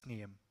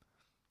name.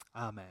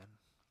 Amen.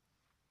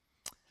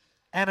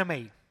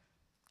 Enemy.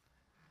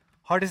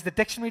 How does the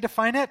dictionary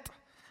define it?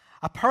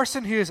 A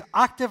person who is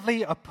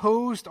actively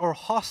opposed or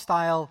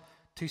hostile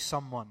to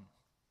someone.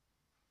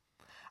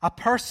 A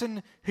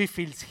person who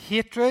feels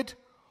hatred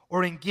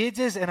or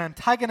engages in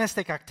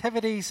antagonistic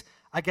activities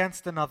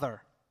against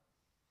another.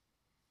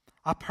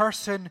 A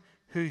person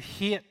who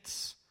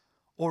hates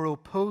or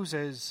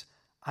opposes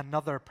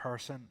another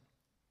person.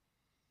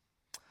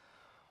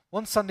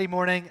 One Sunday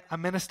morning, a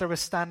minister was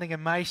standing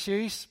in my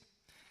shoes.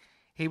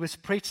 He was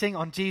preaching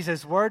on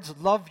Jesus' words,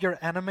 love your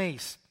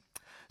enemies.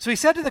 So he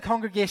said to the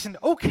congregation,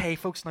 okay,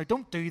 folks, now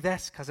don't do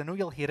this because I know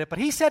you'll hate it. But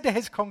he said to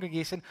his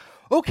congregation,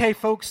 okay,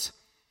 folks,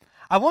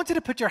 I want you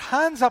to put your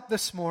hands up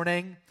this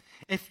morning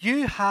if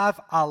you have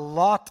a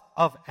lot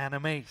of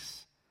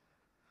enemies.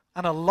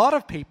 And a lot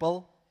of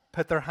people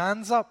put their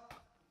hands up.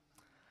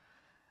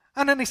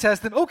 And then he says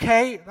to them,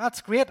 okay,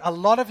 that's great. A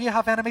lot of you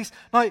have enemies.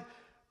 Now,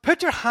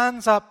 put your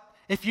hands up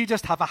if you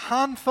just have a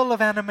handful of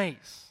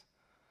enemies.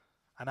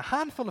 And a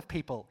handful of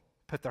people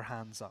put their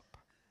hands up.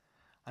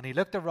 And he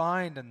looked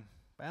around and,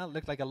 well, it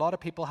looked like a lot of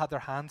people had their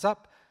hands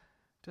up.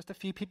 Just a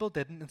few people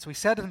didn't. And so he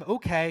said to them,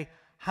 okay,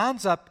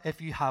 hands up if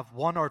you have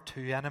one or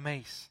two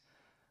enemies.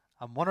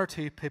 And one or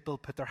two people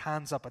put their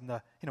hands up,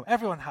 and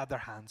everyone had their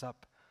hands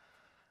up.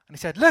 And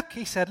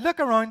he said, look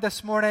around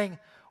this morning.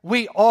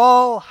 We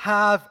all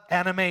have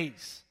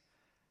enemies.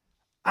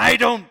 I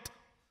don't.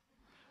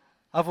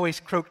 A voice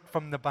croaked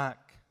from the back.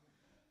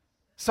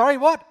 Sorry,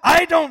 what?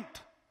 I don't.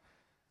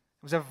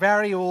 It was a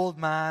very old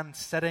man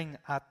sitting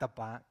at the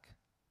back.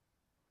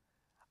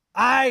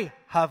 I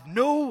have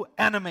no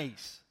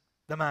enemies,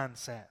 the man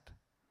said.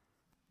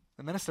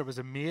 The minister was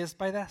amazed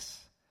by this.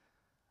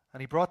 And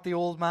he brought the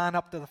old man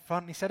up to the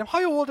front and he said,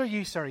 how old are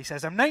you, sir? He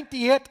says, I'm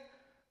 98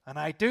 and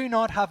I do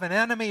not have an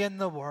enemy in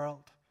the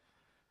world.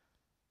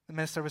 The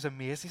minister was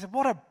amazed. He said,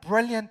 what a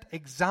brilliant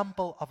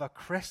example of a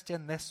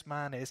Christian this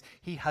man is.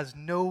 He has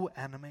no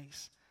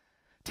enemies.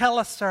 Tell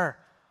us, sir,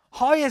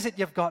 how is it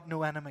you've got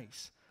no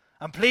enemies?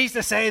 I'm pleased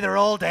to say they're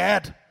all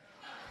dead.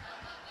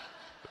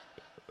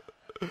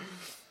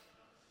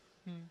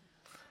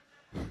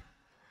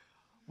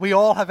 We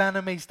all have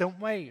enemies,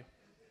 don't we?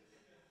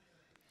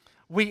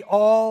 We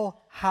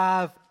all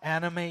have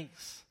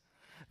enemies.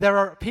 There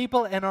are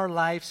people in our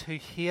lives who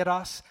hate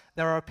us.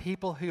 There are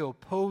people who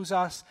oppose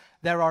us.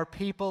 There are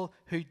people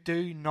who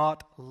do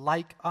not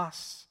like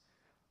us.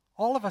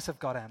 All of us have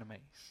got enemies.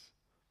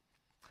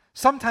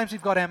 Sometimes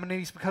we've got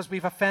enemies because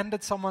we've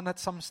offended someone at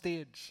some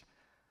stage.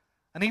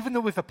 And even though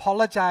we've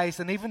apologized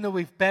and even though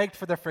we've begged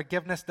for their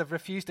forgiveness, they've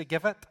refused to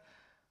give it.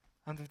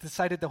 And they've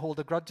decided to hold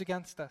a grudge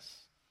against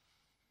us.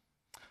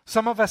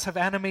 Some of us have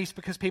enemies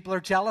because people are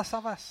jealous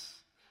of us.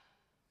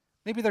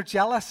 Maybe they're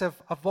jealous of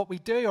what we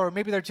do, or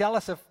maybe they're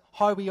jealous of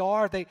how we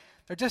are. They're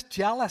just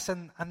jealous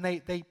and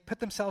they put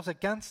themselves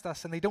against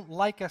us and they don't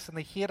like us and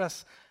they hate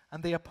us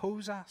and they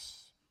oppose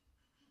us.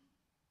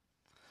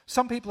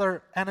 Some people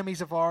are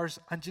enemies of ours,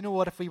 and do you know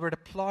what? If we were to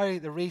apply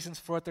the reasons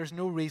for it, there's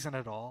no reason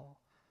at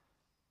all.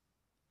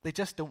 They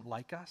just don't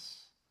like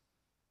us.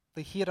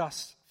 They hate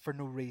us for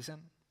no reason.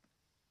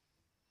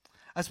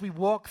 As we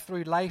walk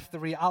through life, the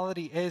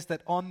reality is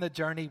that on the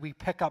journey we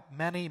pick up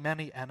many,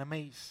 many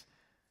enemies.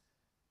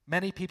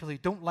 Many people who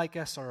don't like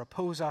us or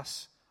oppose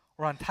us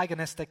or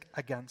antagonistic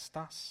against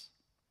us.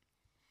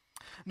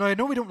 Now, I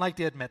know we don't like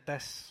to admit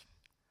this,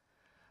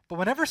 but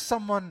whenever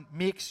someone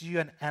makes you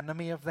an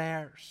enemy of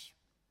theirs,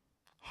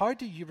 how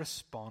do you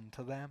respond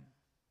to them?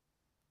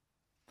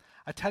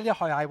 I tell you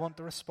how I want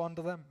to respond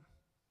to them.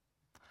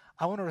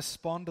 I want to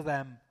respond to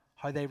them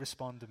how they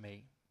respond to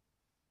me.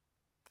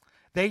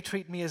 They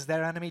treat me as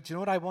their enemy. Do you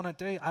know what I want to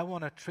do? I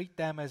want to treat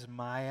them as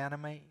my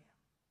enemy.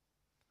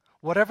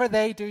 Whatever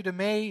they do to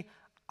me,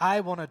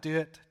 I want to do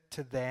it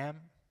to them.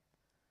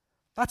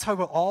 That's how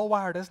we're all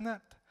wired, isn't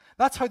it?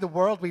 That's how the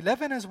world we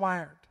live in is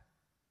wired.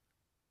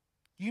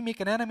 You make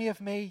an enemy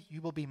of me,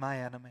 you will be my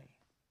enemy.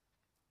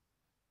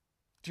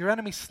 Do your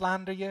enemies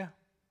slander you?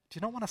 Do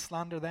you not want to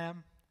slander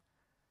them?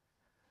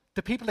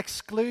 Do people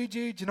exclude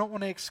you? Do you not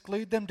want to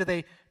exclude them? Do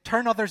they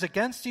turn others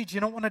against you? Do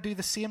you not want to do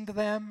the same to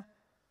them?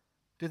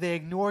 Do they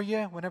ignore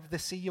you whenever they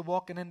see you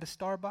walking into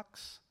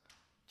Starbucks?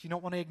 Do you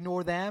not want to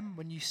ignore them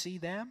when you see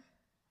them?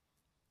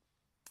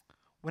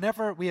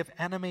 Whenever we have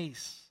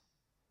enemies,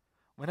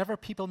 whenever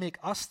people make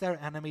us their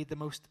enemy, the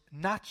most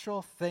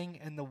natural thing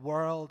in the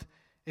world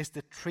is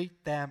to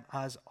treat them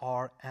as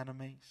our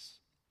enemies.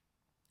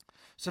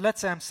 So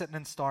let's say I'm sitting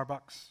in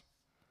Starbucks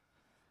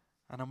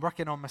and I'm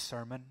working on my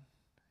sermon.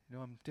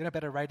 I'm doing a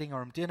bit of writing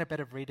or I'm doing a bit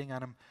of reading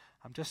and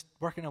I'm just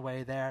working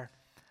away there.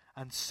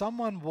 And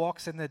someone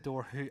walks in the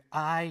door who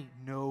I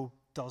know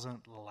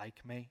doesn't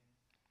like me.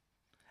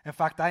 In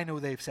fact, I know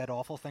they've said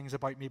awful things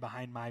about me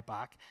behind my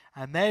back.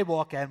 And they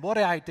walk in. What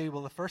do?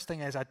 Well, the first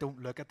thing is I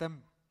don't look at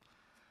them.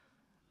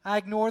 I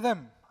ignore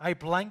them. I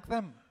blank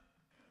them.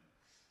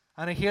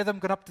 And I hear them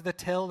going up to the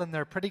till and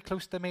they're pretty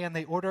close to me and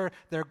they order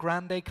their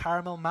grande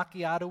caramel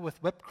macchiato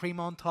with whipped cream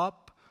on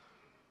top.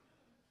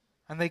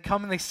 And they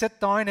come and they sit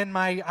down in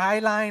my eye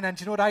line and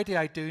do you know what I do?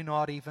 I do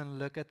not even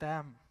look at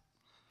them.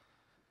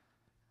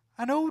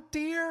 And oh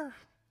dear,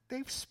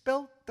 they've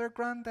spilt their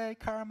grande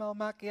caramel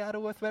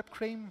macchiato with whipped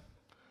cream.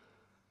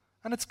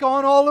 And it's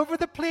gone all over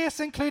the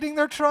place, including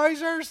their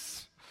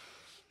trousers.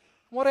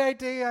 What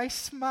do? I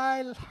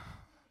smile.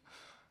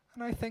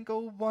 And I think,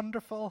 oh,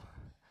 wonderful.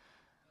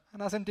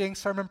 And as I'm doing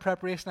sermon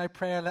preparation, I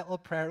pray a little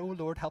prayer. Oh,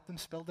 Lord, help them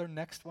spill their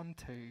next one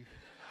too.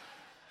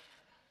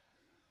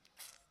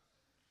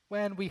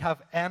 When we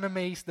have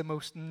enemies, the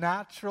most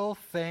natural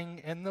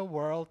thing in the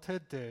world to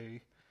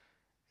do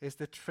is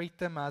to treat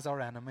them as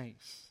our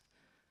enemies,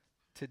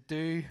 to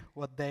do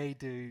what they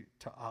do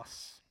to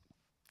us.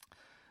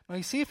 Now,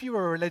 you see, if you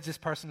were a religious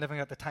person living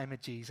at the time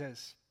of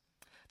Jesus,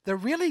 the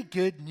really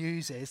good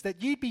news is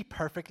that you'd be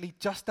perfectly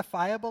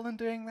justifiable in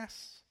doing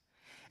this.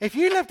 If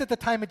you lived at the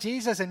time of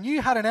Jesus and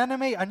you had an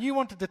enemy and you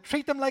wanted to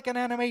treat them like an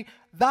enemy,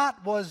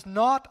 that was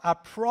not a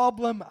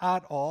problem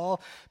at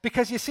all.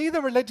 Because you see,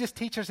 the religious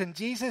teachers in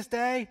Jesus'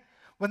 day,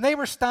 when they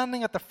were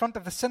standing at the front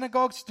of the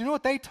synagogues, do you know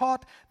what they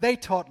taught? They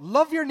taught,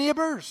 love your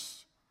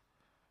neighbors.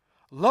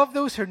 Love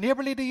those who are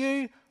neighborly to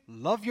you.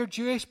 Love your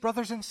Jewish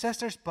brothers and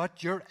sisters,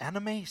 but your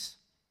enemies,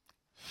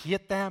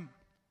 hate them.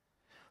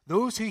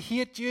 Those who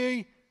hate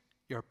you,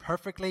 you're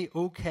perfectly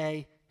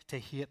okay to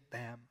hate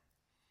them.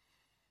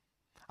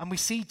 And we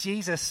see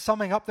Jesus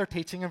summing up their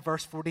teaching in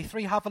verse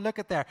 43. Have a look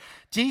at there.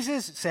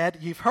 Jesus said,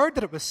 you've heard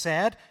that it was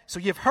said, so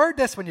you've heard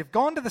this when you've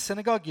gone to the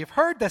synagogue, you've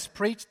heard this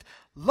preached,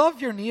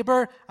 love your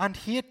neighbor and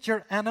hate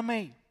your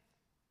enemy.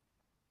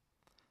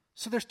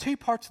 So there's two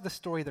parts of the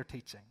story they're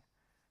teaching.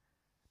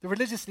 The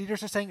religious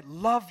leaders are saying,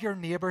 love your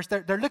neighbors.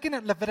 They're looking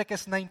at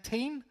Leviticus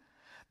 19.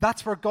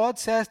 That's where God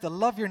says to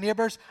love your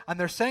neighbors, and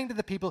they're saying to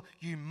the people,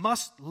 you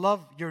must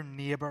love your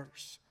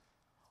neighbors.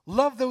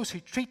 Love those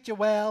who treat you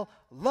well.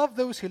 Love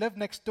those who live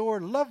next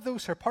door. Love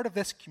those who are part of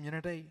this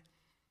community.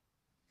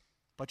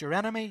 But your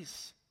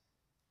enemies,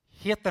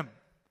 hate them.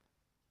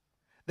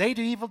 They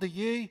do evil to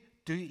you,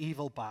 do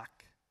evil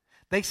back.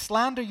 They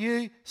slander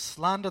you,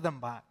 slander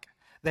them back.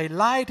 They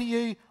lie to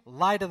you,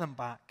 lie to them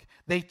back.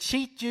 They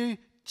cheat you,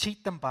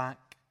 cheat them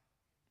back.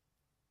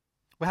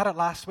 We had it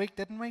last week,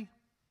 didn't we?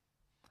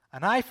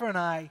 An eye for an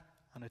eye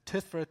and a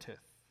tooth for a tooth.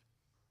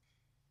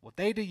 What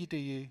they do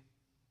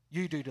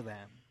you do to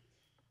them.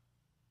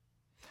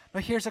 Now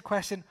here's a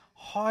question.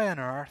 How on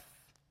earth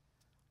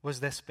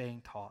was this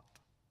being taught?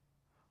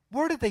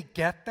 Where did they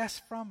get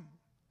this from?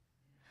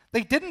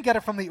 They didn't get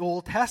it from the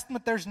Old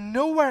Testament. There's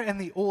nowhere in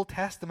the Old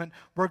Testament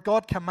where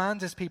God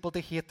commands his people to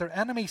hate their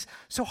enemies.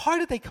 So how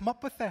did they come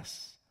up with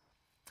this?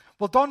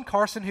 Well, Don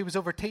Carson, who was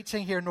over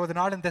teaching here in Northern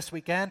Ireland this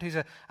weekend, who's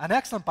an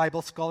excellent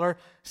Bible scholar,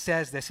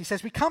 says this. He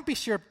says, we can't be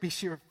sure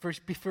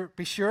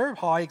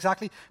how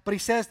exactly, but he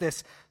says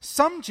this.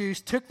 Some Jews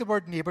took the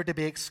word neighbor to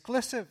be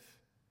exclusive,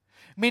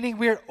 meaning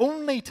we're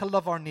only to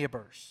love our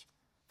neighbors,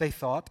 they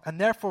thought, and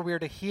therefore we're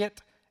to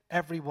hate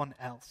everyone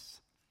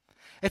else.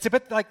 It's a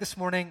bit like this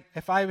morning,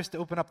 if I was to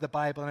open up the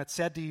Bible and it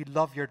said, do you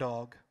love your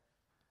dog?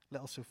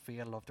 Little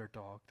Sophia loved her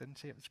dog, didn't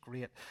she? It was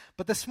great.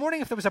 But this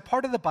morning, if there was a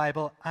part of the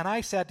Bible and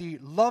I said to you,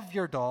 love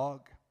your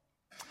dog,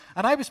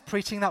 and I was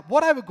preaching that,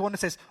 what I would go on and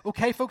say is,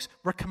 okay, folks,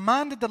 we're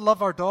commanded to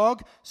love our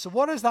dog. So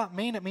what does that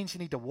mean? It means you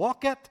need to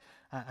walk it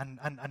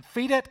and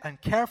feed it and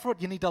care for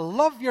it. You need to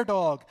love your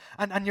dog,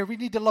 and you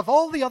need to love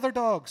all the other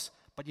dogs.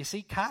 But you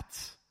see,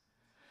 cats,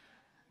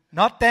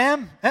 not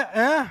them.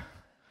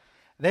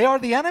 They are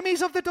the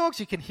enemies of the dogs.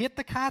 You can hate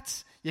the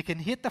cats, you can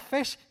hate the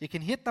fish, you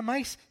can hate the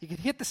mice, you can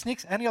hate the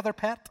snakes, any other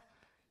pet.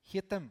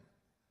 Hate them.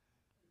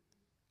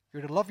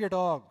 You're to love your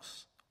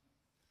dogs,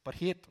 but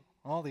hate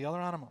all the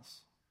other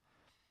animals.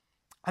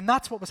 And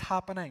that's what was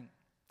happening.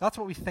 That's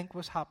what we think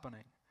was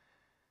happening.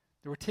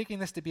 They were taking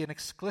this to be an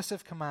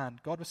exclusive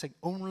command. God was saying,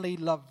 only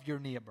love your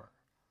neighbor.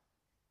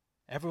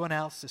 Everyone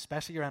else,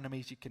 especially your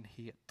enemies, you can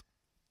hate.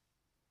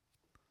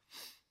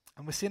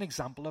 And we see an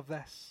example of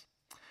this.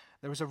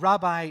 There was a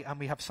rabbi, and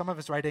we have some of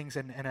his writings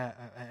in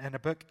a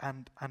book,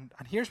 and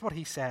here's what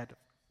he said.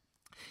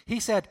 He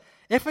said,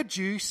 if a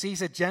Jew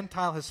sees a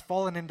Gentile has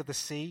fallen into the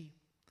sea,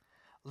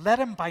 let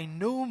him by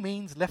no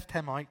means lift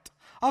him out.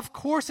 Of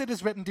course it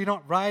is written, do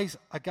not rise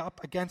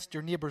up against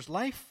your neighbor's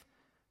life,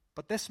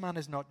 but this man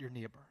is not your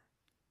neighbor.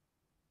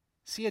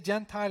 See a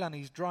Gentile and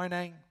he's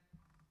drowning,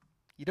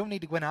 you don't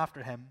need to go in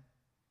after him.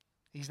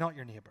 He's not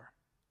your neighbor.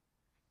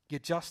 You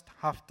just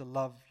have to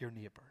love your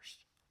neighbors.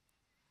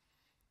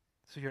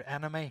 So your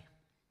enemy,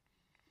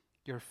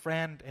 your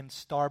friend in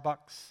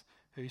Starbucks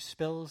who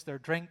spills their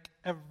drink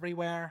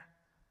everywhere,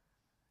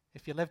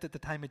 if you lived at the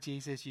time of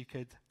Jesus, you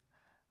could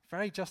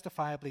very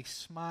justifiably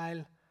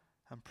smile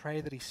and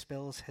pray that he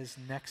spills his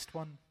next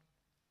one.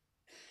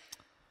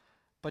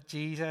 But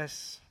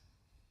Jesus,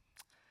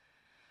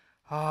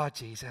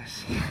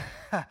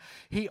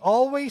 he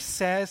always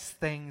says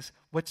things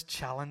which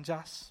challenge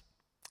us.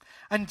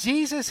 And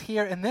Jesus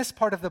here in this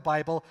part of the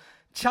Bible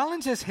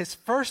challenges his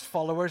first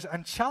followers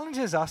and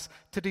challenges us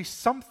to do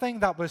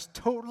something that was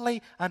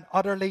totally and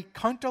utterly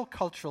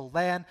countercultural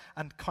then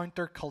and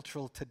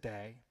countercultural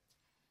today.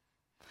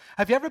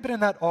 Have you ever been in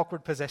that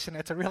awkward position?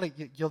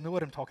 You'll know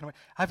what I'm talking about.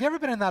 Have you ever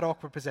been in that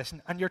awkward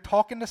position and you're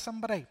talking to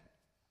somebody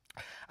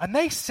And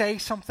they say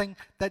something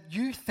that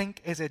you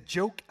think is a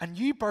joke, and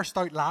you burst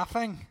out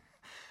laughing.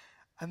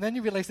 And then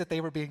you realize that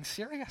they were being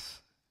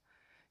serious.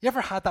 You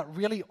ever had that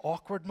really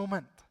awkward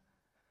moment?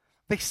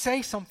 They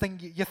say something,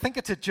 you think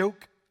it's a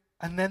joke,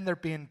 and then they're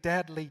being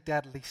deadly,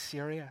 deadly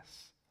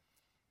serious.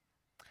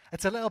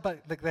 It's a little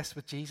bit like this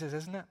with Jesus,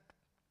 isn't it?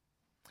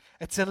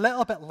 It's a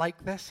little bit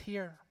like this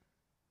here.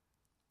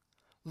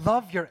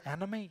 Love your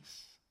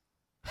enemies.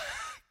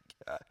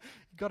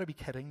 You've got to be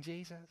kidding,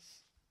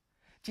 Jesus.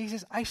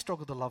 Jesus, I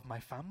struggle to love my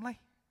family.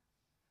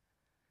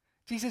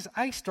 Jesus,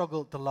 I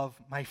struggle to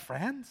love my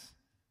friends.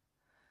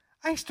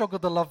 I struggle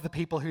to love the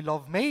people who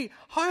love me.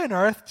 How on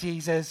earth,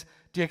 Jesus,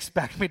 do you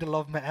expect me to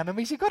love my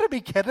enemies? You've got to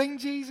be kidding,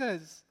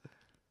 Jesus.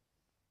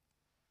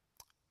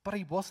 But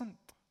he wasn't.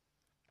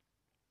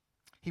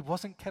 He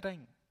wasn't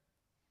kidding.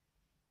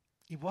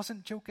 He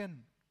wasn't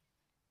joking.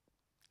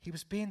 He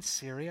was being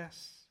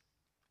serious.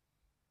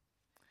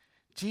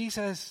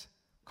 Jesus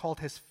called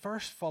his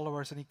first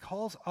followers, and he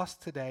calls us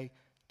today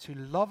to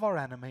love our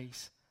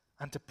enemies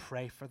and to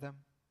pray for them.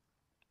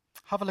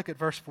 Have a look at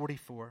verse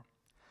 44.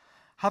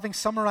 Having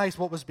summarized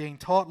what was being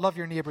taught, love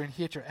your neighbor and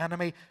hate your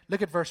enemy,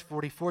 look at verse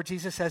 44.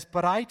 Jesus says,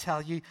 "But I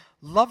tell you,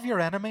 love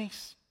your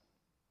enemies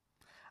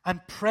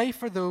and pray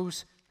for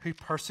those who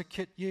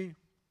persecute you."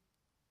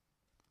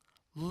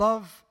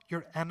 Love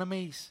your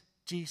enemies,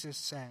 Jesus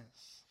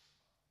says.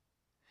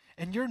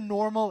 In your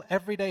normal,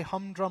 everyday,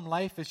 humdrum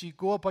life, as you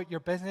go about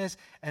your business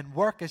and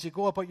work, as you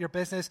go about your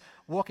business,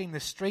 walking the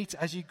streets,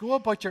 as you go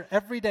about your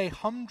everyday,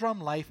 humdrum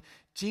life,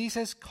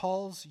 Jesus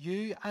calls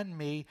you and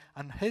me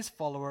and his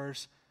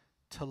followers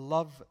to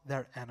love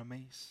their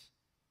enemies.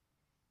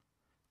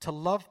 To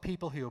love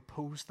people who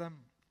oppose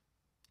them.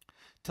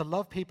 To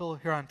love people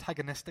who are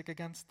antagonistic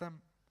against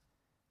them.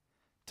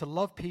 To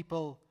love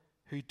people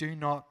who do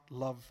not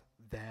love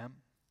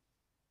them.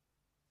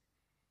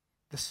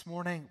 This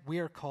morning, we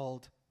are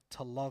called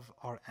to love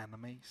our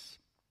enemies.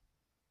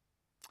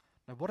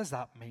 Now, what does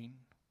that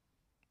mean?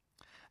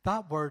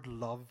 That word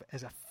love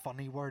is a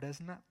funny word,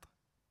 isn't it?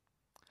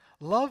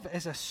 Love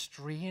is a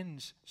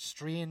strange,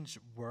 strange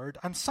word.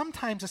 And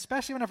sometimes,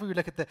 especially whenever we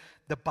look at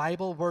the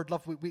Bible word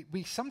love,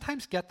 we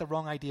sometimes get the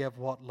wrong idea of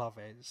what love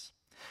is.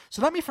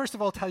 So let me first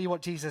of all tell you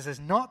what Jesus is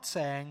not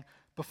saying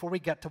before we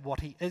get to what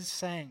he is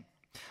saying.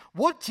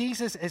 What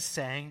Jesus is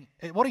saying,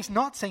 what he's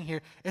not saying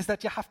here, is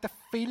that you have to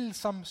feel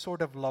some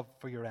sort of love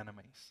for your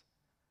enemies.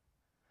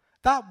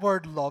 That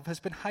word love has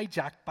been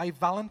hijacked by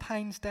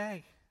Valentine's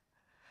Day.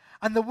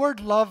 And the word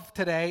love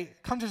today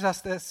conjures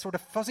us this sort of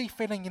fuzzy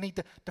feeling you need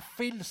to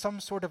feel some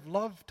sort of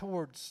love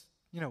towards,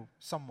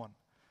 someone.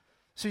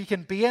 So you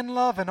can be in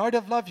love and out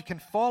of love, you can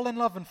fall in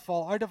love and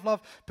fall out of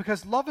love,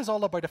 because love is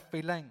all about a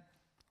feeling.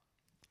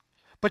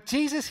 But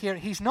Jesus here,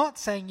 he's not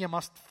saying you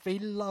must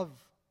feel love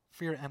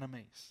for your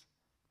enemies.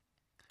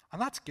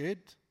 And that's good.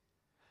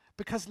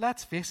 Because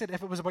let's face it,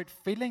 if it was about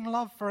feeling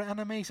love for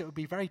enemies, it would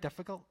be very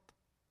difficult.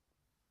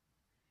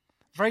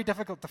 Very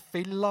difficult to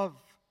feel love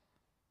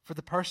for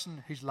the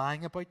person who's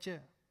lying about you.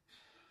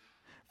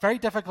 Very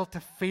difficult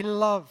to feel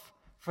love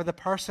for the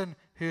person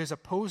who is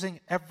opposing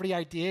every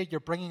idea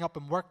you're bringing up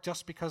in work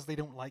just because they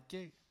don't like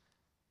you.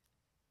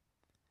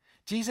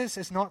 Jesus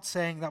is not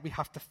saying that we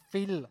have to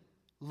feel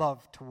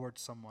love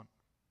towards someone.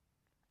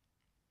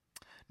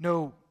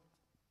 No,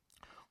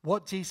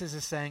 what Jesus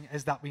is saying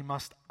is that we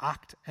must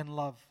act in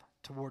love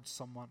towards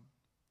someone.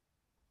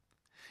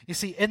 You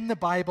see, in the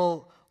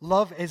Bible,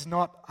 love is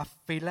not a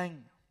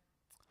feeling.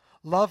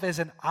 Love is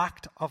an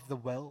act of the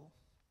will.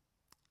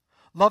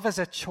 Love is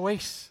a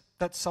choice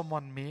that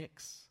someone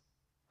makes.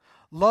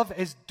 Love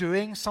is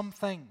doing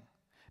something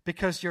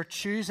because you're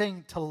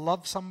choosing to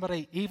love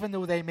somebody even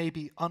though they may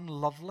be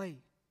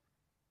unlovely.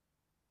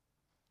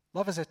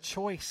 Love is a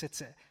choice.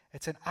 It's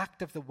an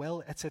act of the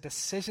will. It's a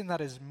decision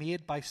that is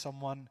made by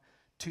someone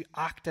to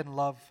act in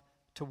love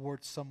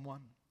towards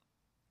someone.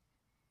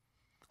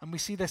 And we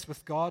see this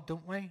with God,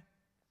 don't we?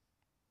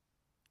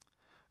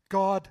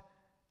 God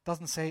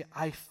doesn't say,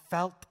 I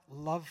felt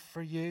love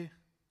for you,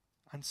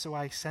 and so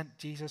I sent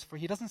Jesus for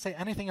you. He doesn't say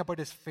anything about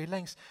his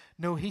feelings.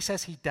 No, he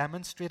says he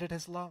demonstrated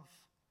his love.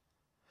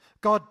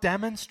 God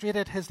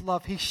demonstrated his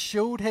love. He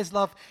showed his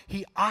love.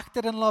 He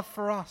acted in love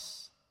for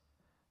us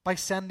by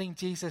sending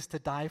Jesus to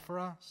die for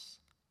us.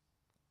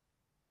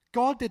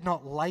 God did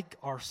not like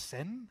our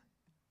sin.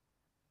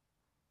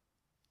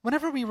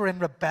 Whenever we were in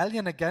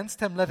rebellion against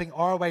him, living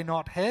our way,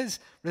 not his,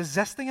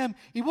 resisting him,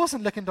 he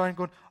wasn't looking down and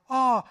going,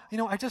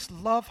 I just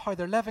love how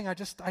they're living. I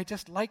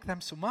just like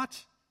them so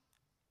much.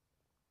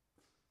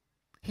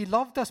 He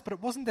loved us, but it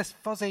wasn't this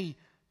fuzzy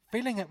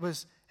feeling. It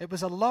was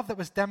a love that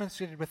was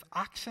demonstrated with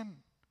action.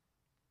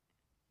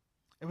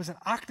 It was an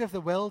act of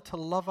the will to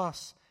love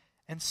us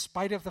in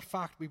spite of the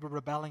fact we were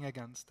rebelling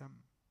against him.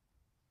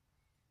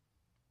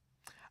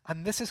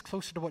 And this is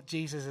closer to what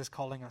Jesus is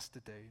calling us to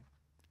do.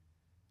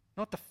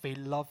 Not to feel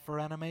love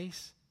for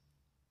enemies,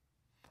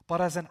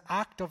 but as an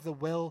act of the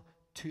will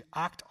to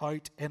act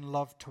out in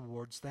love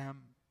towards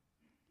them.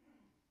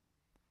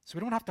 So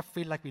we don't have to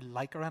feel like we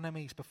like our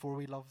enemies before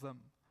we love them,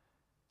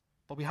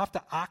 but we have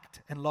to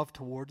act in love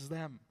towards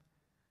them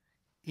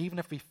even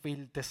if we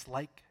feel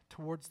dislike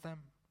towards them.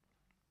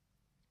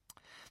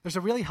 There's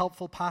a really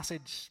helpful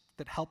passage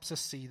that helps us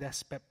see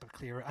this bit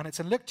clearer, and it's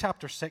in Luke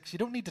chapter 6. You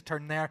don't need to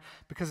turn there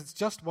because it's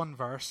just one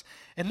verse.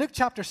 In Luke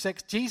chapter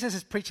 6, Jesus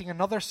is preaching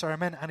another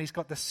sermon, and he's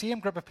got the same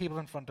group of people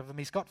in front of him.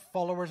 He's got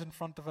followers in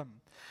front of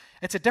him.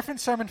 It's a different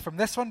sermon from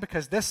this one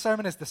because this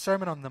sermon is the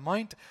Sermon on the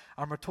Mount,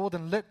 and we're told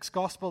in Luke's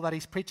gospel that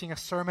he's preaching a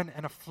sermon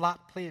in a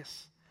flat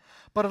place.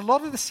 But a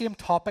lot of the same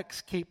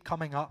topics keep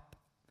coming up.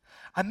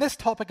 And this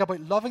topic about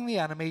loving the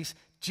enemies,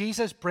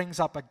 Jesus brings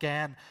up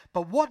again.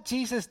 But what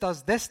Jesus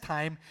does this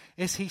time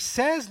is he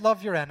says,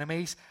 love your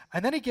enemies,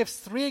 and then he gives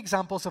 3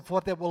 examples of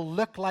what it will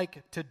look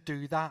like to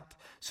do that.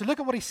 So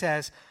look at what he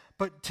says.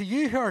 But to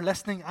you who are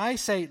listening, I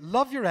say,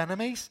 love your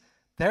enemies.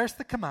 There's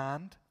the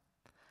command.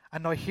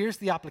 And now here's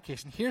the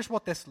application. Here's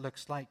what this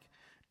looks like.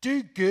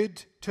 Do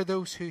good to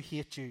those who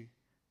hate you.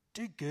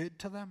 Do good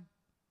to them.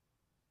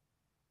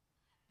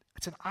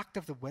 It's an act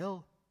of the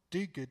will.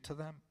 Do good to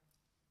them.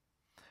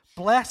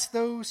 Bless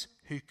those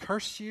who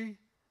curse you.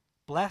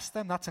 Bless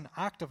them. That's an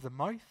act of the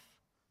mouth.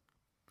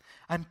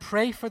 And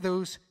pray for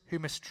those who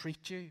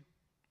mistreat you.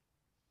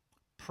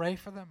 Pray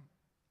for them.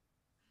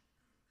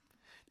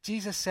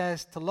 Jesus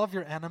says to love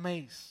your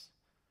enemies.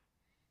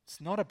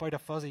 It's not about a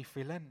fuzzy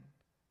feeling.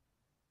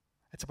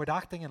 It's about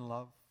acting in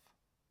love.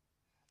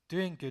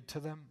 Doing good to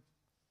them.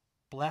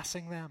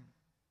 Blessing them.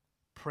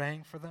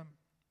 Praying for them.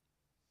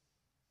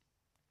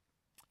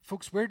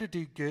 Folks, we're to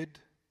do good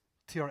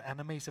to our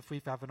enemies if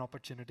we have an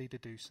opportunity to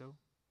do so.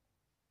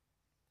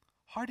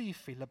 How do you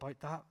feel about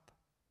that?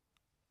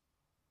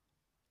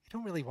 You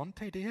don't really want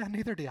to, do you?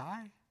 Neither do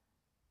I.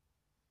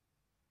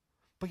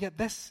 But yet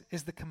this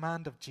is the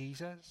command of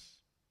Jesus.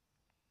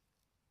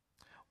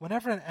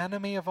 Whenever an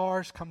enemy of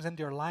ours comes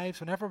into our lives,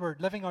 whenever we're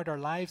living out our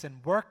lives in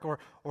work or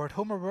at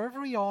home or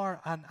wherever we are,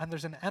 and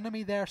there's an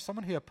enemy there,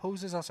 someone who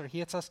opposes us or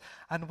hates us,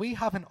 and we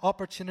have an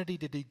opportunity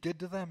to do good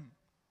to them,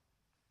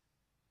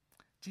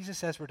 Jesus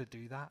says we're to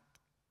do that.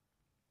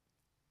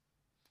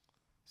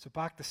 So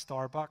back to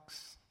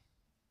Starbucks.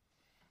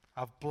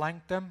 I've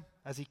blanked him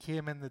as he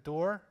came in the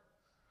door.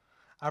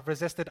 I've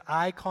resisted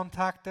eye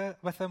contact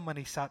with him when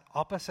he sat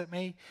opposite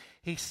me.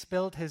 He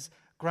spilled his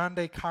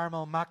grande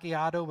caramel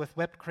macchiato with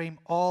whipped cream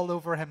all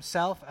over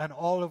himself and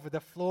all over the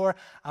floor.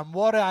 And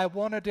what do I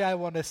want to do? I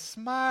want to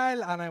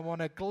smile and I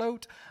want to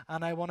gloat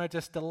and I want to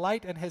just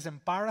delight in his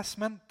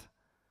embarrassment.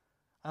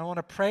 I want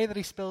to pray that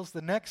he spills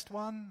the next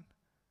one.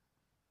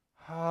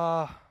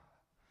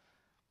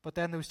 But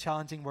then those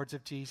challenging words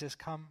of Jesus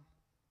come.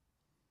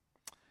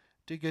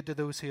 Do good to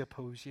those who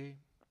oppose you.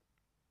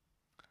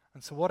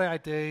 And so what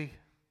do?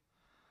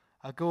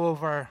 I go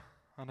over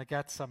and I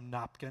get some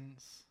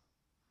napkins.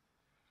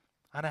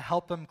 And I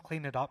help him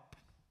clean it up.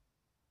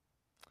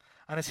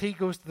 And as he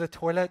goes to the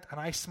toilet, and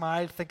I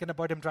smile thinking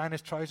about him drying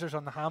his trousers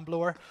on the hand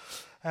blower.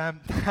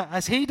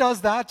 As he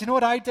does that, do you know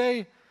what I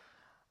do?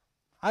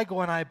 I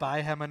go and I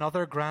buy him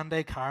another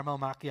grande caramel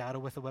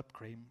macchiato with a whipped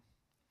cream.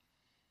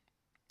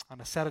 And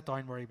I set it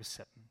down where he was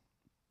sitting.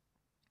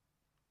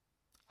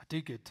 I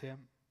do good to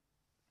him.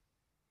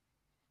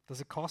 Does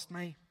it cost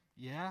me?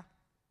 Yeah.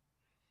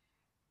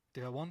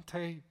 Do I want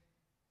to?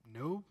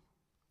 No.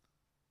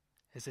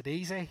 Is it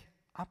easy?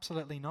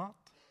 Absolutely not.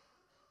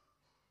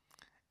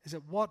 Is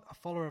it what a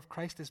follower of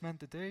Christ is meant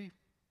to do?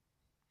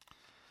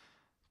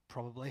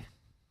 Probably.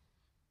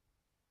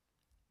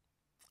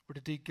 We're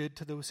to do good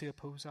to those who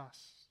oppose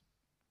us.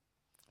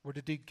 We're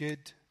to do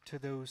good to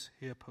those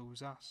who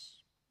oppose us.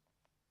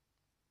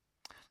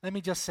 Let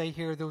me just say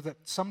here, though, that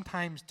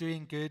sometimes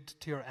doing good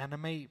to your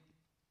enemy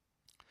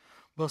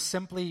will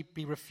simply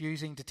be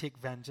refusing to take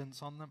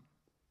vengeance on them.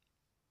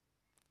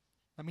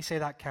 Let me say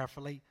that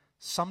carefully.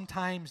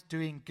 Sometimes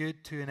doing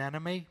good to an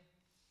enemy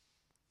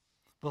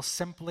will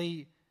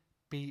simply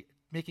be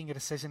making a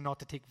decision not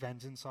to take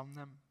vengeance on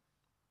them.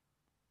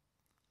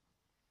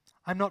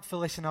 I'm not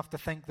foolish enough to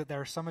think that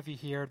there are some of you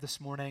here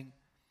this morning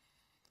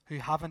who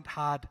haven't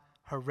had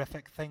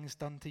horrific things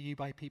done to you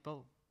by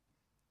people.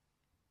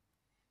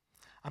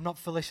 I'm not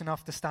foolish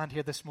enough to stand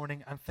here this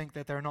morning and think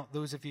that there are not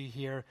those of you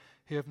here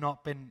who have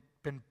not been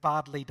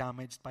badly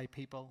damaged by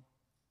people.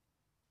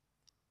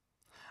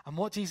 And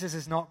what Jesus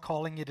is not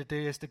calling you to do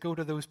is to go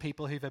to those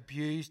people who've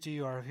abused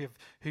you or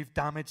who've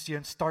damaged you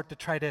and start to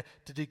try to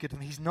do good.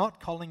 And he's not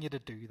calling you to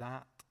do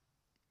that.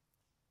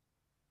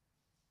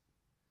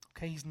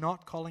 Okay, he's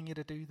not calling you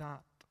to do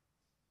that.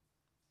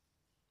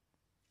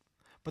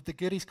 But the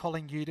good he's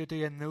calling you to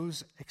do in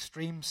those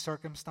extreme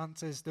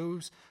circumstances,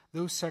 those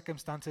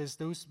circumstances,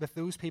 with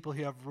those people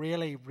who have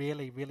really,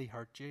 really, really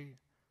hurt you,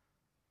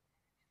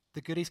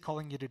 the good he's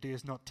calling you to do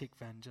is not take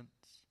vengeance.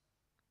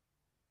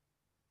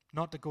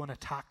 Not to go and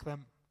attack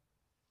them.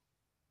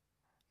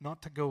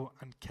 Not to go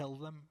and kill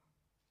them.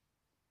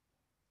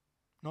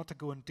 Not to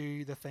go and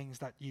do the things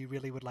that you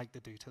really would like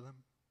to do to them.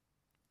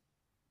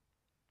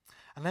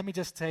 And let me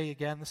just say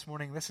again this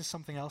morning, this is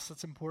something else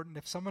that's important.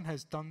 If someone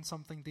has done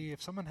something to you,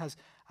 if someone has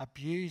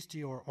abused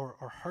you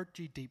or hurt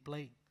you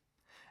deeply,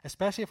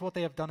 especially if what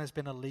they have done has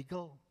been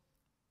illegal,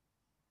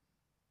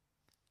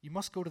 you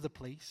must go to the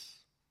police.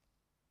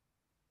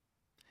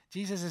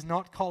 Jesus is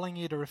not calling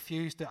you to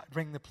refuse to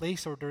ring the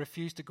police or to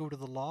refuse to go to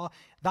the law.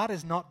 That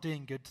is not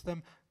doing good to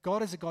them.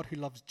 God is a God who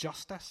loves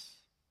justice.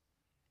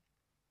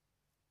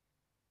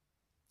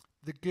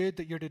 The good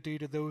that you're to do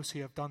to those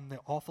who have done the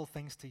awful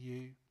things to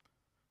you,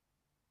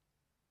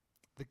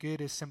 the good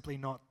is simply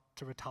not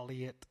to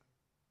retaliate,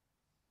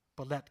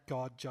 but let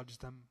God judge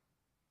them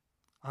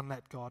and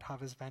let God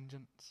have his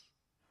vengeance.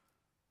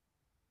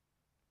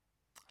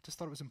 I just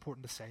thought it was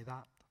important to say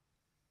that.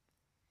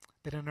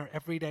 That in our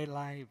everyday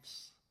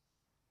lives,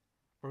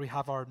 where we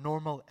have our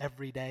normal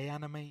everyday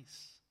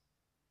enemies,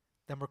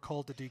 then we're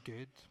called to do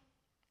good.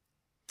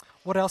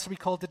 What else are we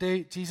called to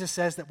do? Jesus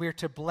says that we're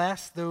to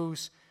bless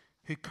those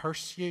who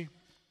curse you.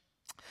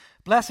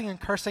 Blessing and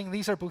cursing,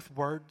 these are both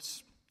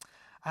words.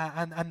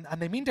 And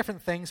they mean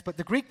different things, but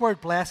the Greek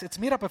word bless, it's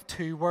made up of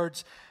two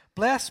words.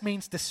 Bless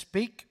means to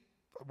speak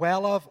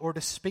well of or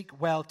to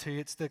speak well to.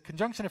 It's the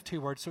conjunction of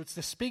two words. So it's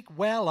to speak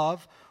well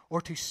of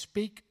or to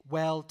speak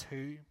well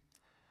to.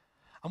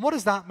 And what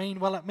does that mean?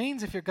 Well, it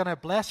means if you're going to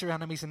bless your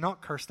enemies and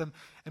not curse them,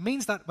 it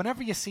means that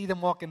whenever you see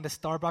them walk into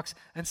Starbucks,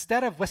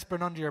 instead of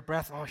whispering under your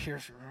breath, oh,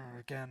 here's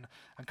again,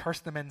 and curse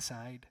them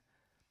inside,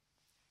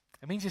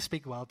 it means you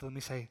speak well to them.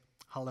 You say,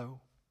 hello.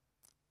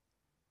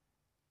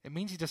 It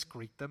means you just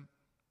greet them.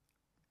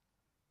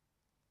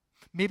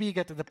 Maybe you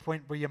get to the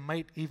point where you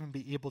might even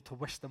be able to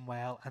wish them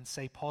well and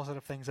say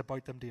positive things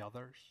about them to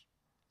others.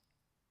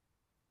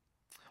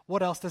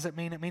 What else does it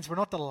mean? It means we're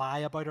not to lie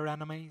about our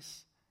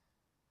enemies.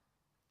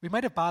 We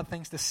might have bad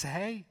things to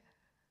say,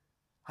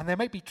 and they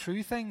might be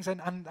true things,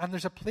 and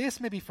there's a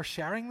place maybe for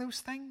sharing those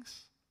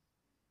things.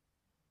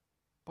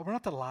 But we're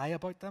not to lie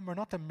about them. We're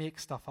not to make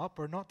stuff up.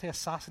 We're not to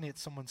assassinate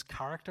someone's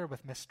character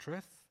with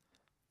mistruth.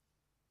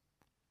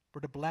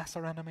 We're to bless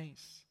our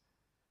enemies,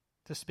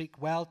 to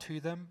speak well to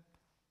them,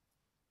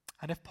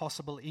 and if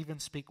possible, even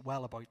speak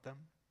well about them.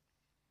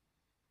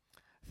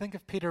 Think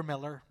of Peter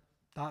Miller,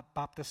 that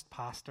Baptist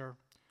pastor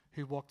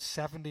who walked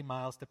 70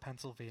 miles to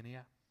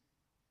Pennsylvania.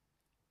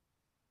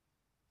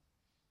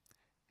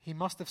 He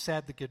must have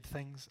said the good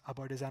things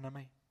about his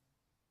enemy.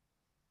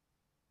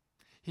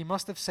 He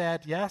must have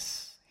said,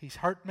 yes, he's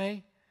hurt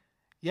me.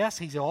 Yes,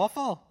 he's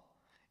awful.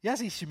 Yes,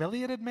 he's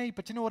humiliated me.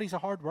 But you know what? He's a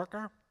hard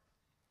worker.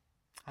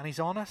 And he's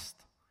honest.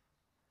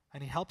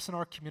 And he helps in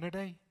our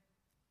community.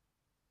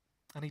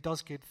 And he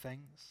does good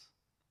things.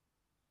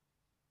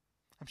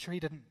 I'm sure he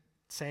didn't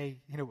say,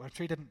 I'm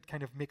sure he didn't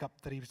kind of make up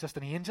that he was just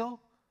an angel.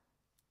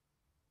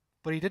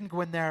 But he didn't go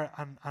in there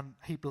and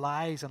heap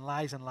lies and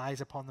lies and lies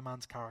upon the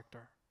man's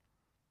character.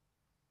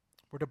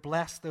 We're to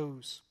bless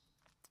those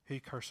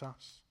who curse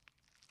us.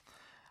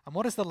 And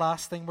what is the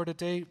last thing we're to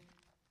do?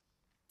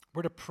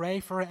 We're to pray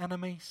for our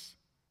enemies.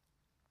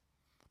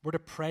 We're to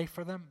pray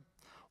for them.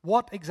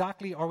 What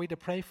exactly are we to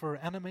pray for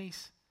our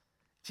enemies?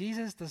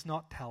 Jesus does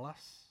not tell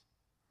us.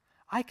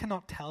 I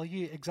cannot tell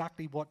you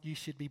exactly what you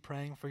should be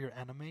praying for your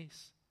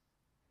enemies.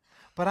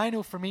 But I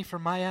know for me, for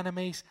my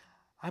enemies,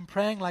 I'm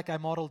praying like I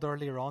modeled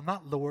earlier on,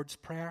 that Lord's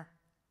Prayer.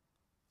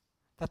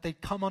 That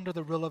they'd come under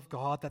the rule of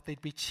God, that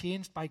they'd be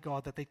changed by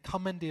God, that they'd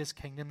come into his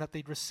kingdom, that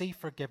they'd receive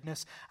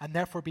forgiveness and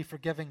therefore be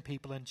forgiving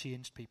people and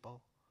changed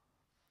people.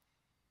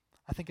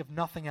 I think if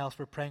nothing else,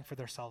 we're praying for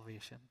their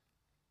salvation.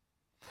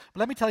 But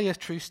let me tell you a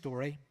true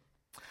story.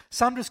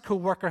 Sandra's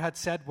co-worker had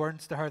said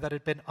words to her that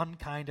had been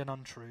unkind and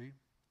untrue.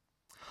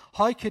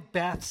 How could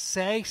Beth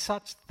say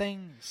such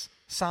things,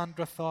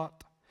 Sandra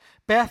thought.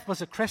 Beth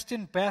was a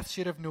Christian. Beth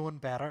should have known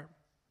better.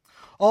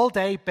 All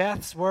day,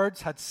 Beth's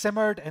words had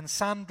simmered in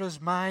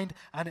Sandra's mind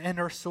and in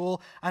her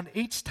soul, and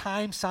each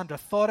time Sandra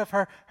thought of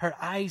her, her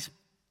eyes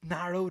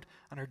narrowed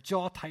and her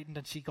jaw tightened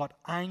and she got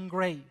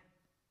angry.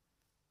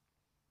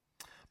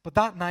 But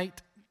that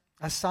night,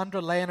 as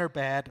Sandra lay in her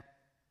bed,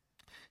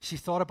 she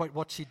thought about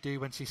what she'd do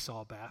when she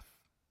saw Beth.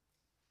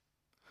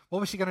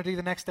 What was she going to do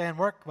the next day in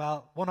work?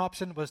 Well, one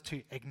option was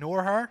to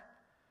ignore her.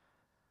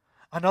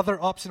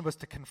 Another option was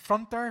to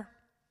confront her.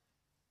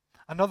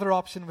 Another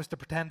option was to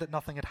pretend that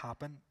nothing had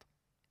happened.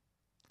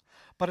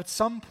 But at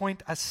some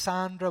point, as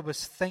Sandra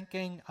was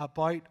thinking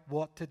about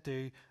what to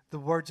do, the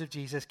words of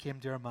Jesus came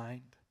to her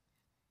mind.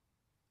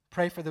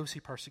 Pray for those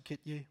who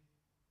persecute you.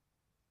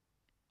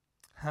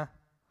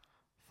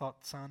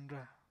 Thought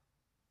Sandra.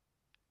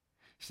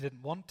 She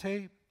didn't want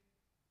to.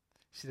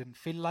 She didn't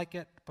feel like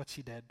it, but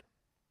she did.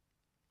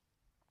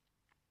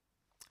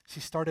 She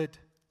started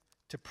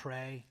to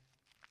pray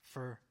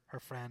for her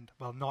friend.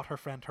 Well, not her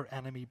friend, her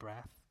enemy,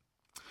 Beth.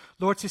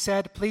 Lord, she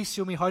said, please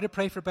show me how to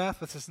pray for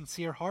Beth with a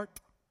sincere heart.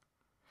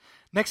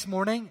 Next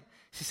morning,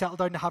 she settled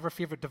down to have her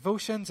favorite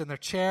devotions in their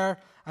chair,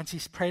 and she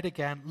prayed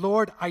again.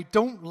 Lord, I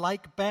don't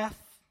like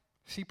Beth,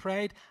 she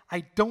prayed.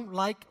 I don't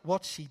like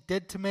what she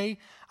did to me.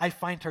 I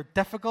find her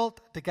difficult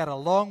to get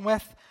along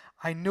with.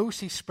 I know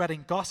she's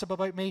spreading gossip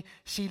about me.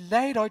 She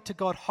laid out to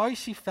God how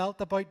she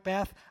felt about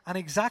Beth and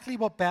exactly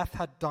what Beth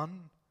had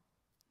done.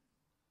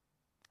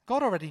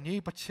 God already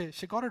knew, but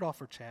she got it off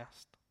her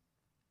chest.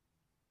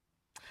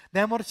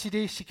 Then what did she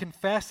do? She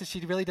confessed that she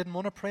really didn't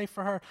want to pray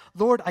for her.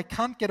 Lord, I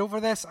can't get over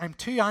this. I'm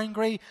too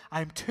angry.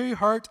 I'm too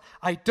hurt.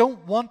 I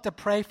don't want to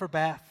pray for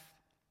Beth.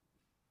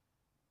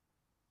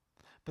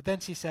 But then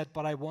she said,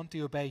 but I want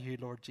to obey you,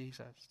 Lord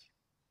Jesus.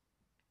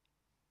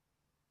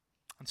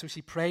 And so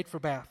she prayed for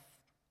Beth.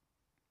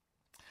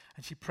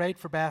 And she prayed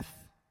for Beth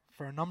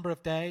for a number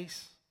of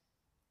days.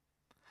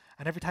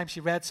 And every time she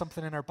read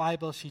something in her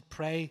Bible, she'd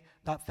pray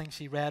that thing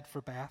she read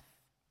for Beth.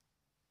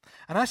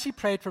 And as she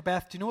prayed for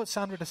Beth, do you know what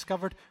Sandra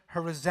discovered?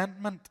 Her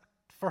resentment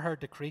for her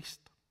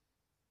decreased.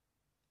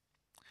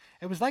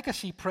 It was like as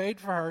she prayed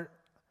for her,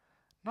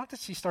 not that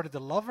she started to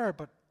love her,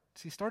 but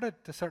she started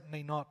to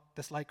certainly not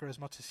dislike her as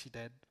much as she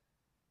did.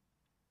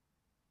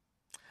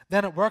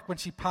 Then at work, when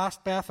she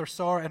passed Beth or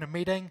saw her in a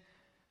meeting,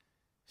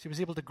 she was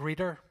able to greet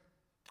her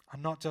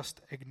and not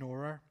just ignore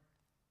her.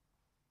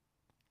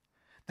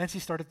 Then she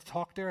started to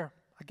talk to her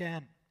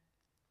again.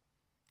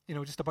 You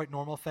know, just about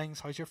normal things.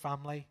 How's your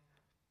family?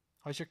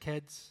 How's your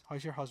kids?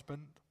 How's your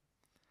husband?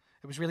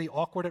 It was really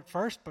awkward at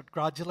first, but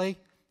gradually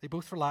they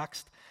both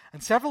relaxed.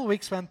 And several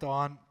weeks went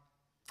on.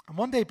 And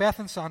one day Beth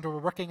and Sandra were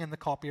working in the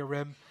copier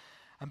room,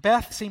 and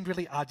Beth seemed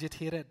really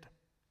agitated.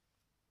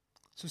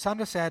 So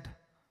Sandra said,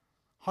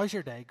 how's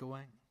your day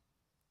going?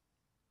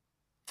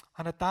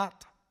 And at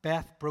that,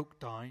 Beth broke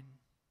down.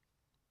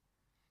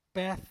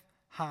 Beth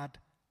had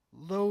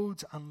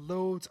loads and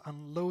loads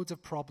and loads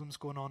of problems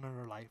going on in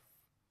her life.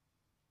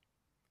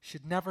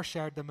 She'd never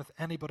shared them with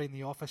anybody in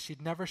the office.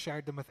 She'd never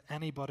shared them with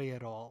anybody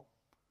at all.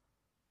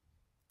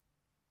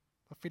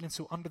 But feeling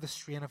so under the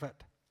strain of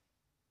it,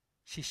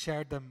 she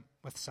shared them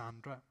with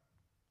Sandra.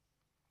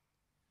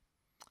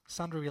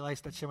 Sandra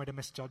realized that she might have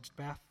misjudged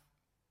Beth.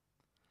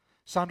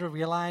 Sandra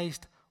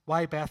realized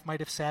why Beth might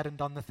have said and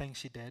done the things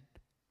she did.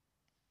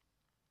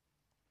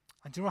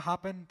 And do you know what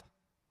happened?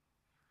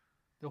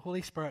 The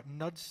Holy Spirit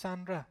nudged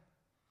Sandra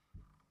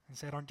and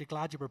said, aren't you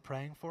glad you were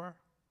praying for her?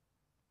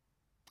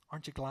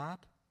 Aren't you glad?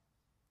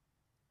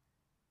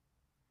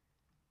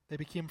 They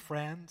became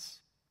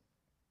friends,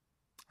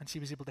 and she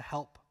was able to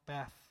help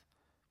Beth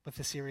with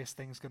the serious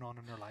things going on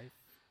in her life.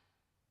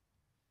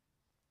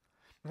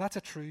 Now, that's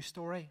a true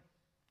story.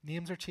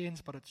 Names are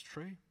changed, but it's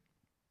true. And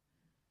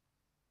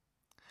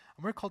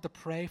we're called to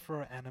pray for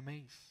our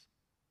enemies.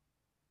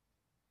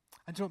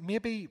 And so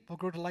maybe we'll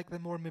grow to like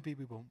them more, maybe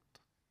we won't.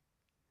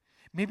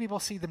 Maybe we'll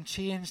see them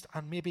changed,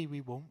 and maybe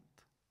we won't.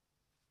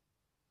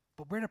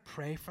 But we're to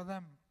pray for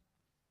them,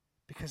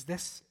 because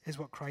this is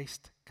what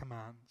Christ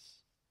commands.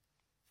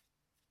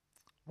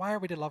 Why are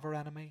we to love our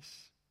enemies?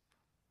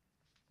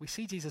 We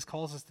see Jesus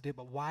calls us to do it,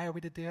 but why are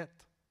we to do it?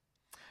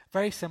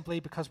 Very simply,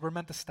 because we're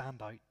meant to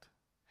stand out.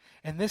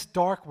 In this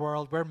dark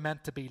world, we're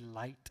meant to be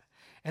light.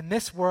 In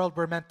this world,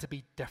 we're meant to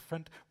be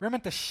different. We're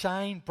meant to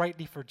shine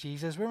brightly for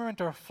Jesus. We're meant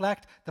to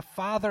reflect the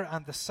Father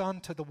and the Son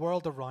to the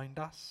world around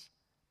us.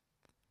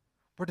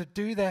 We're to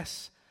do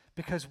this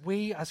because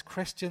we as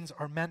Christians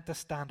are meant to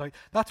stand out.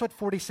 That's what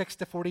 46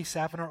 to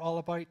 47 are all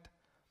about.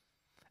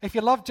 If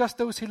you love just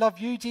those who love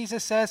you,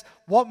 Jesus says,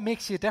 what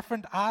makes you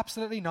different?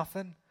 Absolutely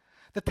nothing.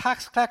 The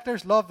tax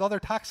collectors love other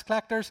tax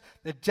collectors.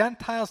 The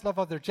Gentiles love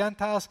other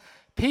Gentiles.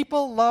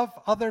 People love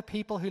other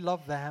people who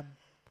love them.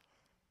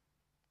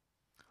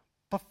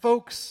 But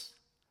folks,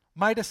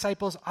 my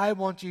disciples, I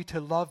want you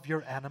to love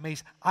your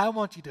enemies. I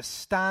want you to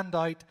stand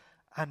out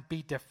and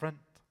be different.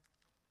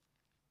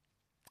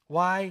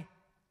 Why?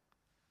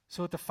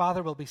 So that the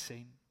Father will be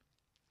seen.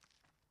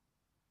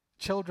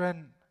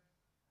 Children,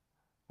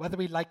 whether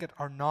we like it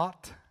or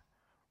not,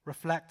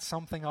 reflect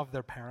something of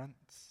their parents.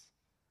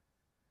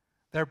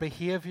 Their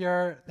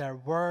behavior, their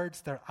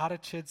words, their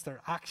attitudes,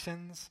 their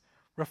actions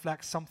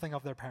reflect something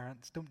of their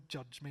parents. Don't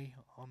judge me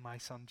on my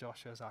son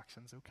Joshua's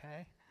actions,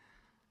 okay?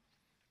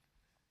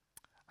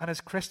 And as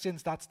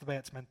Christians, that's the way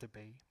it's meant to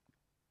be.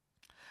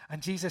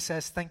 And Jesus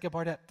says, think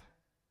about it.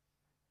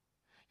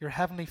 Your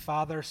heavenly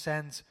Father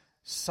sends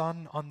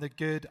sun on the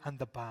good and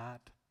the bad.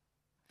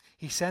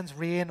 He sends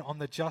rain on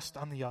the just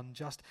and the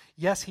unjust.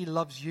 Yes, he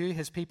loves you,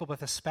 his people,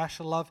 with a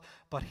special love,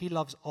 but he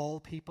loves all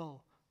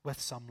people with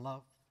some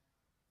love.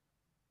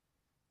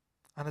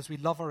 And as we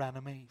love our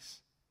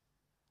enemies,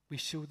 we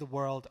show the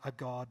world a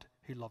God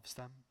who loves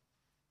them.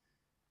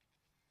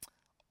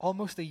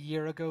 Almost a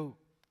year ago,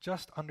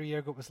 just under a year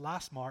ago, it was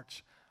last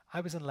March,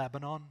 I was in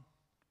Lebanon.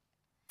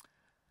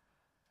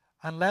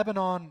 And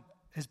Lebanon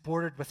is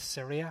bordered with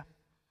Syria.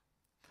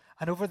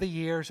 And over the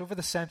years, over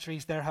the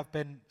centuries, there have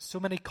been so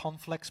many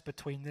conflicts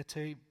between the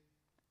two.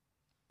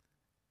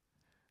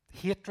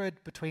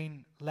 Hatred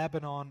between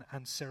Lebanon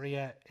and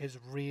Syria is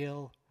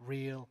real,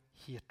 real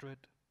hatred.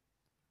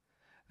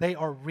 They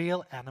are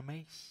real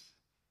enemies.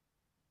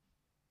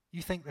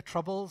 You think the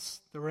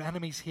troubles, there were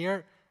enemies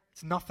here,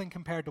 it's nothing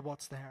compared to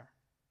what's there.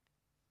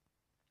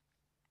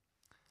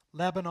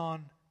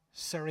 Lebanon,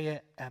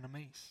 Syria,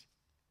 enemies.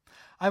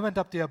 I went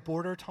up to a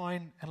border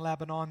town in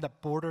Lebanon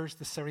that borders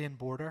the Syrian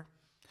border.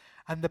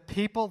 And the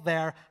people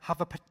there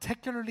have a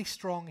particularly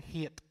strong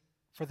hate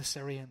for the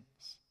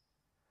Syrians.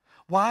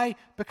 Why?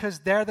 Because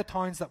they're the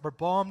towns that were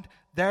bombed.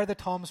 They're the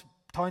towns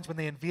when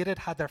they invaded,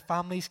 had their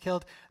families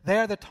killed.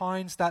 They're the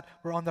towns that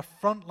were on the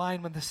front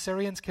line when the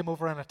Syrians came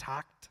over and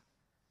attacked.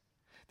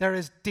 There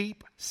is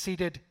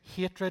deep-seated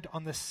hatred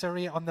on the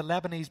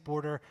Lebanese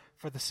border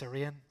for the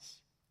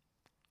Syrians.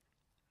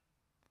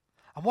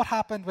 And what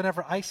happened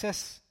whenever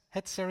ISIS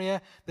hit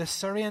Syria? The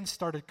Syrians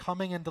started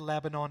coming into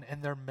Lebanon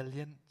in their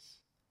millions.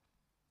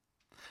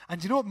 And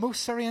do you know what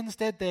most Syrians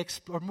did?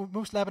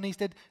 Most Lebanese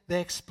did?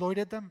 They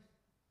exploited them.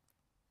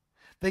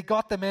 They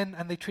got them in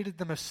and they treated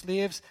them as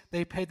slaves.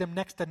 They paid them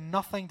next to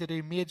nothing to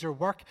do major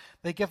work.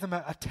 They gave them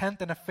a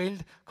tent in a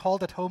field,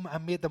 called it home,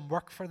 and made them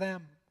work for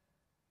them.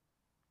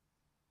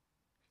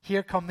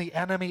 Here come the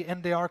enemy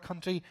into our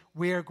country.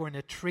 We're going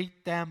to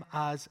treat them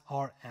as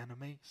our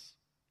enemies.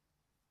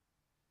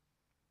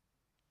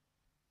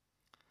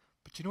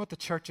 But you know what the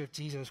Church of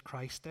Jesus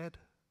Christ did?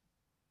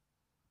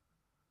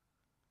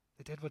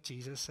 They did what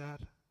Jesus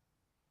said.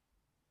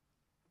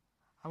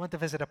 I went to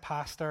visit a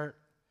pastor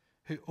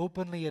who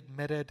openly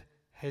admitted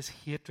his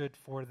hatred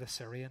for the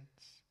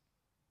Syrians.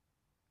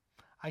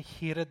 I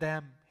hated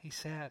them, he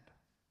said.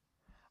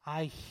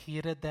 I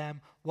hated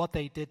them. What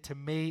they did to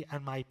me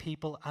and my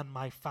people and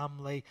my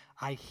family,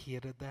 I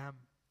hated them.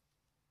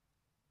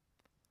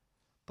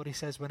 But he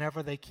says,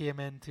 whenever they came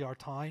into our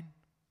town,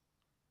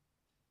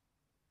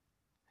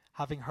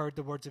 having heard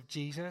the words of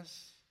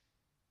Jesus,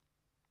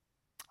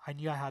 I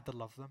knew I had to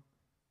love them.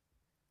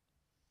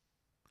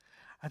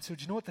 And so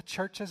do you know what the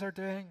churches are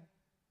doing?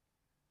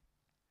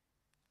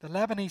 The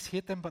Lebanese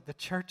hate them, but the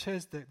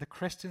churches, the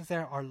Christians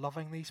there are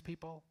loving these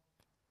people.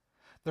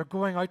 They're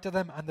going out to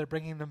them and they're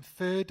bringing them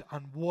food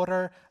and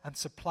water and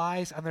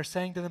supplies, and they're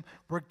saying to them,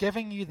 we're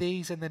giving you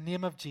these in the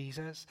name of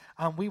Jesus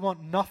and we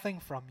want nothing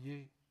from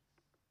you.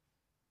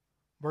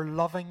 We're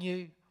loving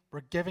you.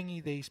 We're giving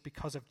you these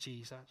because of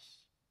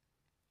Jesus.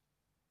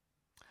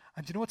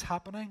 And do you know what's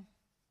happening?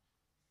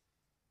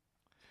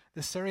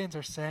 The Syrians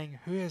are saying,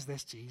 who is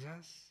this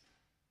Jesus?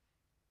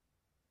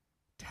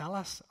 Tell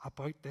us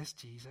about this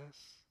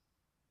Jesus.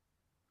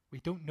 We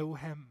don't know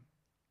him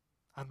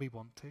and we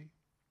want to.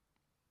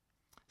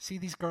 See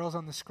these girls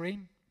on the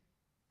screen?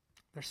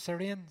 They're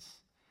Syrians,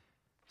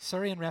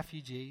 Syrian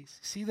refugees.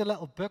 See the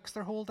little books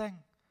they're holding?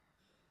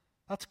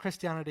 That's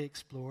Christianity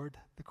Explored,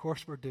 the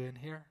course we're doing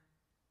here.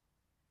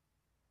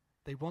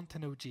 They want to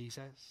know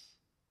Jesus,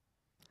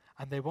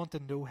 and they want to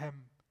know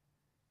him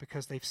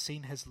because they've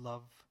seen his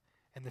love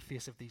in the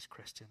face of these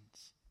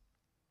Christians.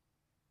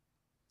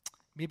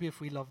 Maybe if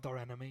we loved our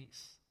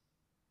enemies,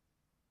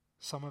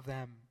 some of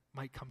them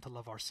might come to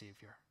love our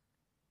Savior.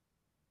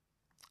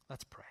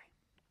 Let's pray.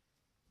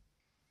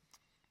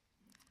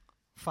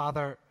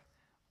 Father,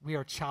 we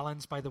are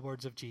challenged by the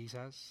words of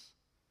Jesus.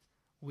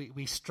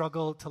 We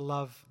struggle to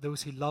love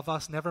those who love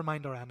us, never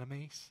mind our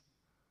enemies.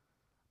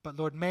 But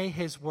Lord, may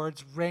his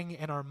words ring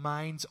in our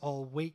minds all week